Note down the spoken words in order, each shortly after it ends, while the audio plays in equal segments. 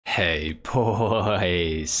Hey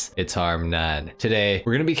boys, it's HarmNone. Today,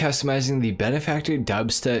 we're going to be customizing the Benefactor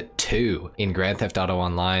Dubsta 2 in Grand Theft Auto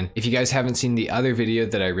Online. If you guys haven't seen the other video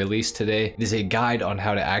that I released today, it is a guide on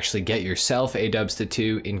how to actually get yourself a Dubsta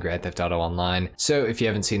 2 in Grand Theft Auto Online. So if you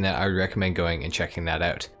haven't seen that, I would recommend going and checking that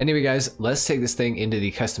out. Anyway guys, let's take this thing into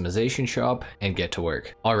the customization shop and get to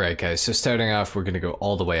work. Alright guys, so starting off, we're going to go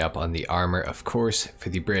all the way up on the armor, of course. For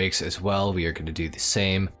the brakes as well, we are going to do the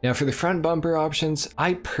same. Now for the front bumper options,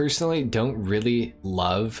 I personally don't really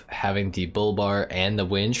love having the bull bar and the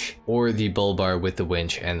winch, or the bull bar with the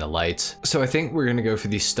winch and the lights. So I think we're gonna go for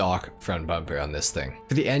the stock front bumper on this thing.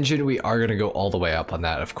 For the engine, we are gonna go all the way up on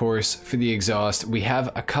that, of course. For the exhaust, we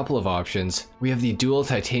have a couple of options. We have the dual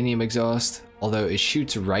titanium exhaust, although it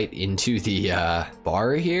shoots right into the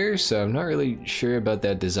bar here, so I'm not really sure about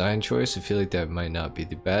that design choice. I feel like that might not be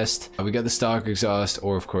the best. We got the stock exhaust,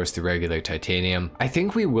 or of course the regular titanium. I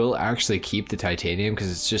think we will actually keep the titanium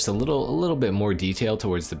because it's just a little bit more detail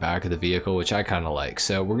towards the back of the vehicle, which I kind of like,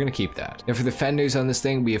 so we're gonna keep that. Now for the fenders on this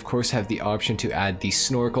thing, we of course have the option to add the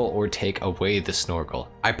snorkel or take away the snorkel.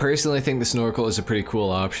 I personally think the snorkel is a pretty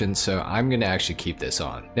cool option, so I'm gonna actually keep this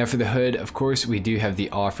on. Now for the hood, of course, we do have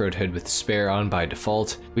the off-road hood with the spare on by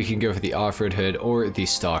default. We can go for the off-road hood or the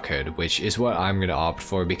stock hood, which is what I'm going to opt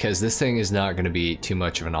for because this thing is not going to be too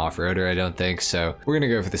much of an off-roader, I don't think, so we're going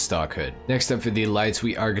to go for the stock hood. Next up for the lights,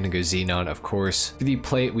 we are going to go xenon, of course. For the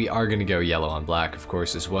plate, we are going to go yellow on black, of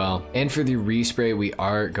course, as well. And for the respray, we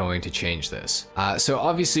are going to change this. So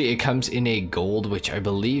obviously it comes in a gold, which I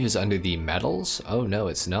believe is under the metals. Oh no,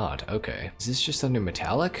 it's not. Okay. Is this just under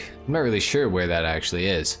metallic? I'm not really sure where that actually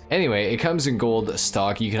is. Anyway, it comes in gold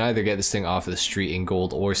stock. You can either get this thing off of the street in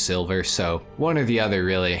gold or silver, so one or the other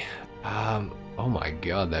really. Oh my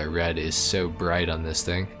god, that red is so bright on this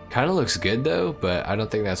thing. Kind of looks good though, but I don't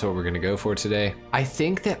think that's what we're going to go for today. I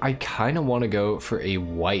think that I kind of want to go for a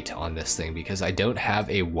white on this thing because I don't have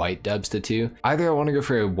a white Dubsta 2. Either I want to go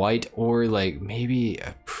for a white or like maybe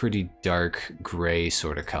a pretty dark gray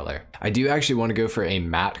sort of color. I do actually want to go for a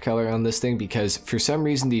matte color on this thing because for some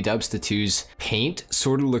reason the Dubsta 2's paint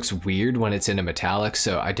sort of looks weird when it's in a metallic,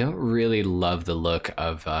 so I don't really love the look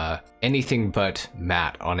of anything but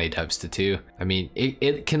matte on a Dubsta 2. I mean,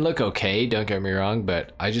 it can look okay, don't get me wrong,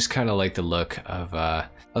 but I just kind of like the look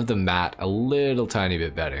of the matte a little tiny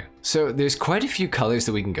bit better. So there's quite a few colors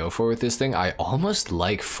that we can go for with this thing. I almost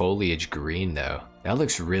like foliage green though. That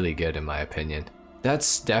looks really good in my opinion.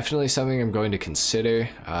 That's definitely something I'm going to consider.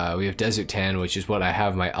 We have Desert Tan, which is what I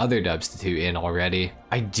have my other Dubsta 2 in already.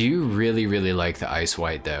 I do really like the Ice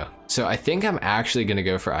White though. So I think I'm actually going to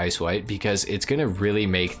go for Ice White because it's going to really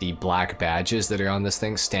make the black badges that are on this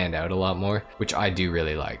thing stand out a lot more, which I do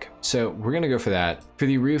really like. So we're going to go for that. For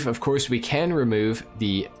the roof, of course, we can remove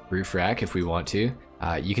the roof rack if we want to.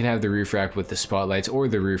 You can have the roof rack with the spotlights or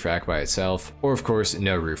the roof rack by itself, or of course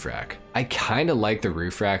no roof rack. I kind of like the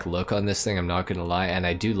roof rack look on this thing, I'm not gonna lie, and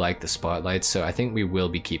I do like the spotlights, so I think we will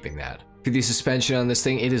be keeping that. For the suspension on this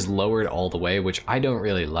thing, it is lowered all the way, which I don't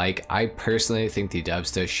really like. I personally think the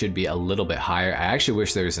Dubsta should be a little bit higher. I actually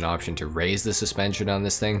wish there was an option to raise the suspension on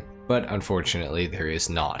this thing, but unfortunately there is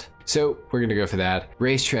not. So we're gonna go for that.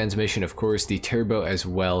 Race transmission, of course, the turbo as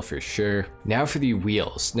well for sure. Now for the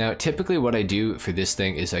wheels. Now typically what I do for this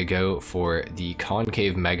thing is I go for the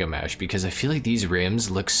concave mega mesh because I feel like these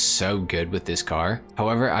rims look so good with this car.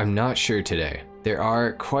 However, I'm not sure today. There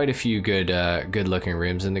are quite a few good looking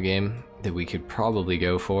rims in the game that we could probably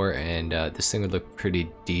go for, and this thing would look pretty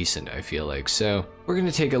decent, I feel like. So we're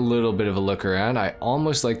gonna take a little bit of a look around. I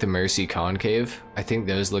almost like the Mercy concave. I think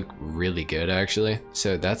those look really good actually,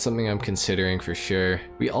 so that's something I'm considering for sure.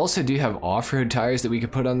 We also do have off-road tires that we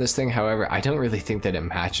could put on this thing. However, I don't really think that it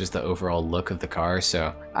matches the overall look of the car,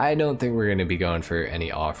 so I don't think we're gonna be going for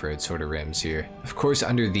any off-road sort of rims here. Of course,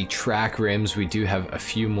 under the track rims, we do have a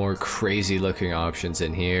few more crazy looking options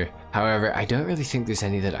in here. However, I don't really think there's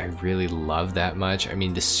any that I really love that much. I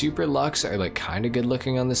mean, the Super Lux are like kind of good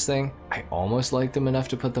looking on this thing. I almost like them enough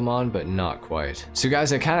to put them on, but not quite. So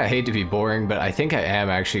guys, I kind of hate to be boring, but I think I am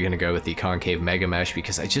actually going to go with the concave mega mesh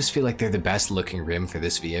because I just feel like they're the best looking rim for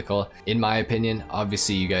this vehicle. In my opinion,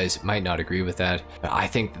 obviously you guys might not agree with that, but I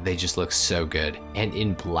think that they just look so good. And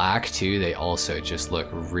in black too, they also just look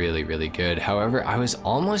really good. However, I was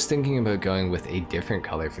almost thinking about going with a different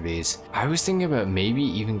color for these. I was thinking about maybe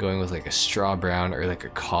even going with like a straw brown or like a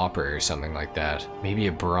copper or something like that. Maybe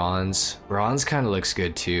a bronze. Bronze kind of looks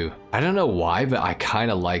good too. I don't know why, but I kind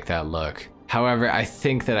of like that look. However, I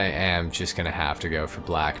think that I am just gonna have to go for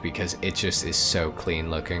black because it just is so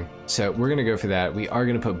clean looking. So we're gonna go for that. We are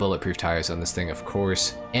gonna put bulletproof tires on this thing, of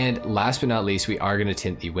course. And last but not least, we are gonna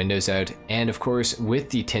tint the windows out. And of course, with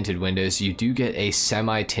the tinted windows, you do get a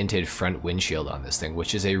semi-tinted front windshield on this thing,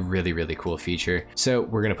 which is a really, really cool feature. So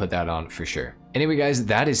we're gonna put that on for sure. Anyway guys,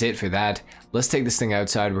 that is it for that. Let's take this thing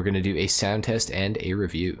outside. We're gonna do a sound test and a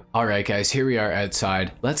review. All right guys, here we are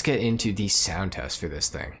outside. Let's get into the sound test for this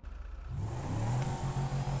thing.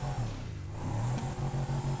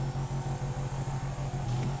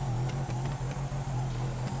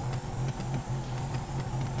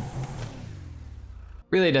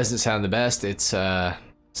 Really doesn't sound the best. It's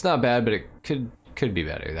not bad, but it could be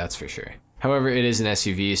better, that's for sure. However, it is an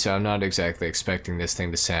SUV, so I'm not exactly expecting this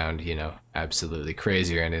thing to sound, you know, absolutely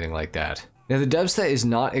crazy or anything like that. Now, the Dubsta is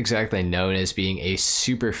not exactly known as being a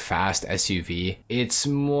super fast SUV. It's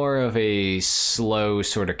more of a slow,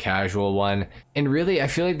 sort of casual one. And really, I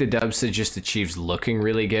feel like the Dubsta just achieves looking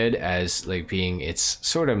really good as like being its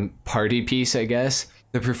sort of party piece, I guess.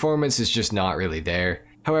 The performance is just not really there.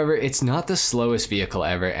 However, it's not the slowest vehicle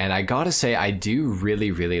ever, and I gotta say I do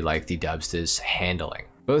really like the Dubsta's handling.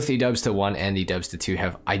 Both the Dubsta 1 and the Dubsta 2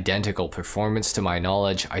 have identical performance to my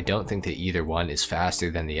knowledge. I don't think that either one is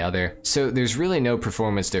faster than the other. So there's really no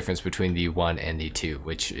performance difference between the 1 and the 2,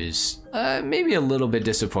 which is maybe a little bit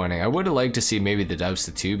disappointing. I would have liked to see maybe the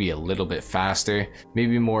Dubsta 2 be a little bit faster,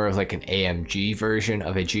 maybe more of like an AMG version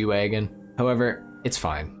of a G-Wagon. However, it's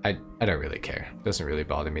fine. I don't really care. It doesn't really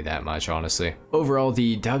bother me that much, honestly. Overall,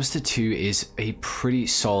 the Dubsta 2 is a pretty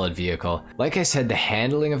solid vehicle. Like I said, the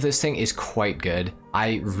handling of this thing is quite good.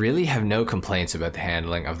 I really have no complaints about the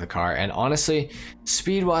handling of the car, and honestly,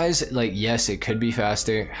 speed-wise, like, yes, it could be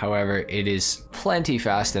faster. However, it is plenty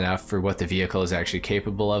fast enough for what the vehicle is actually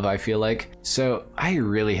capable of, I feel like. So I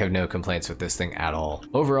really have no complaints with this thing at all.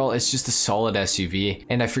 Overall, it's just a solid SUV,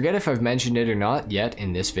 and I forget if I've mentioned it or not yet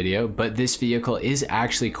in this video, but this vehicle is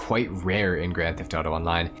actually quite rare in Grand Theft Auto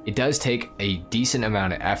Online. It does take a decent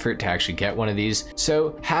amount of effort to actually get one of these,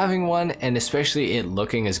 so having one, and especially it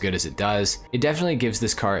looking as good as it does, it definitely gives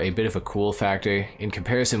this car a bit of a cool factor in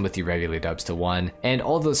comparison with the regular Dubsta 1, and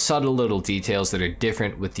all the subtle little details that are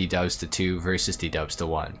different with the Dubsta 2 versus the Dubsta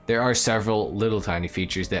 1. There are several little tiny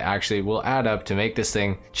features that actually will add up to make this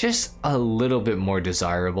thing just a little bit more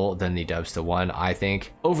desirable than the Dubsta 1, I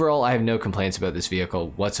think. Overall, I have no complaints about this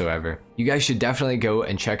vehicle whatsoever. You guys should definitely go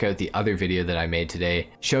and check out the other video that I made today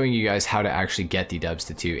showing you guys how to actually get the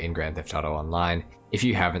Dubsta 2 in Grand Theft Auto Online if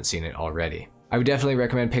you haven't seen it already. I would definitely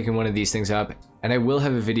recommend picking one of these things up, and I will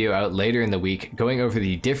have a video out later in the week going over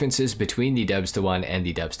the differences between the Dubsta 1 and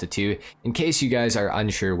the Dubsta 2 in case you guys are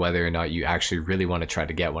unsure whether or not you actually really want to try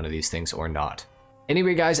to get one of these things or not.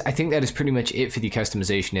 Anyway guys, I think that is pretty much it for the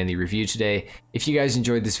customization and the review today. If you guys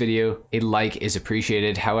enjoyed this video, a like is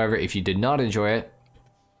appreciated. However, if you did not enjoy it,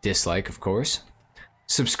 dislike of course.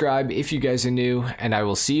 Subscribe if you guys are new, and I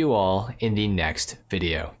will see you all in the next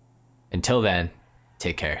video. Until then,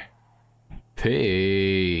 take care.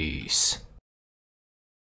 Peace.